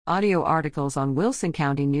Audio articles on Wilson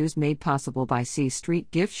County News made possible by C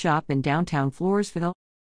Street Gift Shop in downtown Floresville.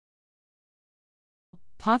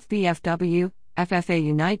 POTH VFW, FFA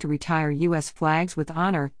unite to retire U.S. flags with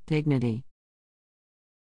honor, dignity.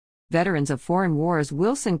 Veterans of Foreign Wars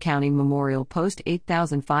Wilson County Memorial Post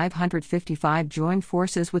 8555 joined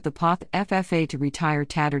forces with the POTH FFA to retire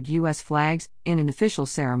tattered U.S. flags in an official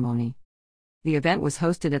ceremony. The event was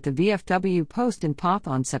hosted at the VFW Post in POTH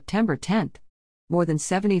on September 10. More than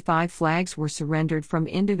 75 flags were surrendered from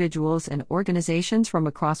individuals and organizations from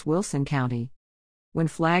across Wilson County. When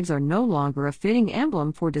flags are no longer a fitting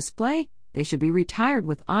emblem for display, they should be retired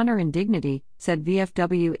with honor and dignity, said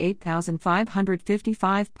VFW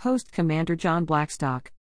 8555 Post Commander John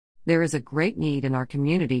Blackstock. There is a great need in our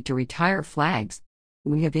community to retire flags.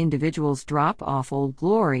 We have individuals drop off Old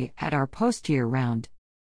Glory at our post year-round.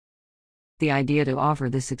 The idea to offer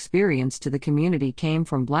this experience to the community came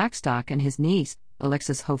from Blackstock and his niece,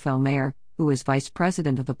 Alexis Hofelmayer, who is vice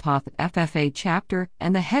president of the POTH FFA chapter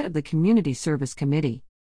and the head of the Community Service Committee.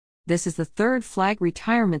 This is the third flag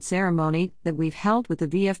retirement ceremony that we've held with the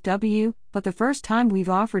VFW, but the first time we've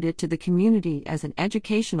offered it to the community as an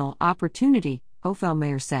educational opportunity,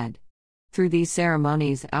 Hofelmayer said. Through these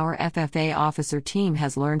ceremonies, our FFA officer team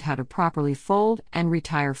has learned how to properly fold and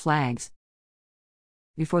retire flags.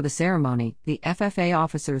 Before the ceremony, the FFA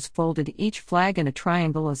officers folded each flag in a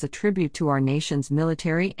triangle as a tribute to our nation's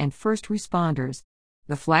military and first responders.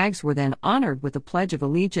 The flags were then honored with the Pledge of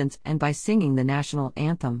Allegiance and by singing the national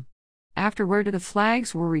anthem. Afterward, the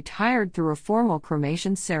flags were retired through a formal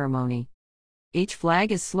cremation ceremony. Each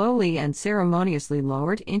flag is slowly and ceremoniously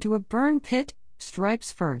lowered into a burn pit,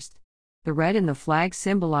 stripes first. The red in the flag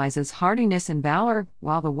symbolizes hardiness and valor,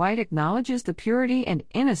 while the white acknowledges the purity and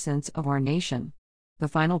innocence of our nation. The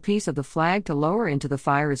final piece of the flag to lower into the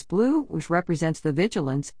fire is blue, which represents the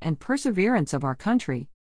vigilance and perseverance of our country.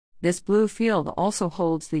 This blue field also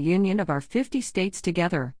holds the union of our 50 states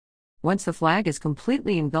together. Once the flag is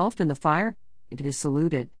completely engulfed in the fire, it is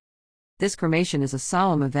saluted. This cremation is a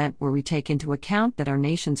solemn event where we take into account that our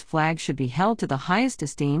nation's flag should be held to the highest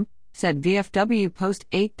esteem, said VFW Post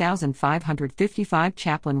 8555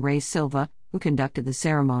 Chaplain Ray Silva, who conducted the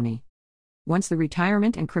ceremony. Once the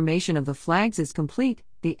retirement and cremation of the flags is complete,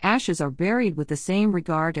 the ashes are buried with the same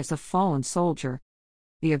regard as a fallen soldier.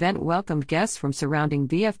 The event welcomed guests from surrounding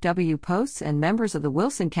VFW posts and members of the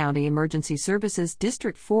Wilson County Emergency Services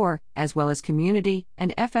District 4, as well as community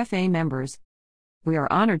and FFA members. We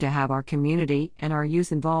are honored to have our community and our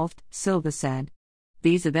youth involved, Silva said.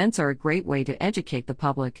 These events are a great way to educate the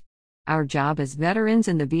public. Our job as veterans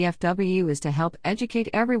in the VFW is to help educate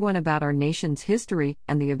everyone about our nation's history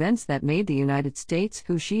and the events that made the United States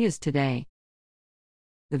who she is today.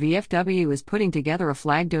 The VFW is putting together a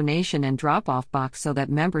flag donation and drop-off box so that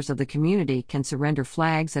members of the community can surrender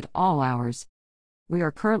flags at all hours. We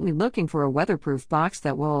are currently looking for a weatherproof box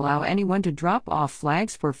that will allow anyone to drop off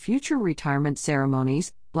flags for future retirement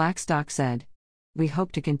ceremonies, Blackstock said. We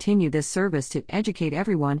hope to continue this service to educate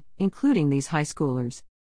everyone, including these high schoolers.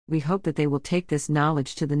 We hope that they will take this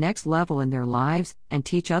knowledge to the next level in their lives and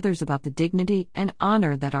teach others about the dignity and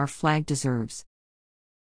honor that our flag deserves.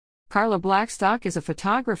 Carla Blackstock is a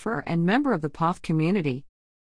photographer and member of the POTH community.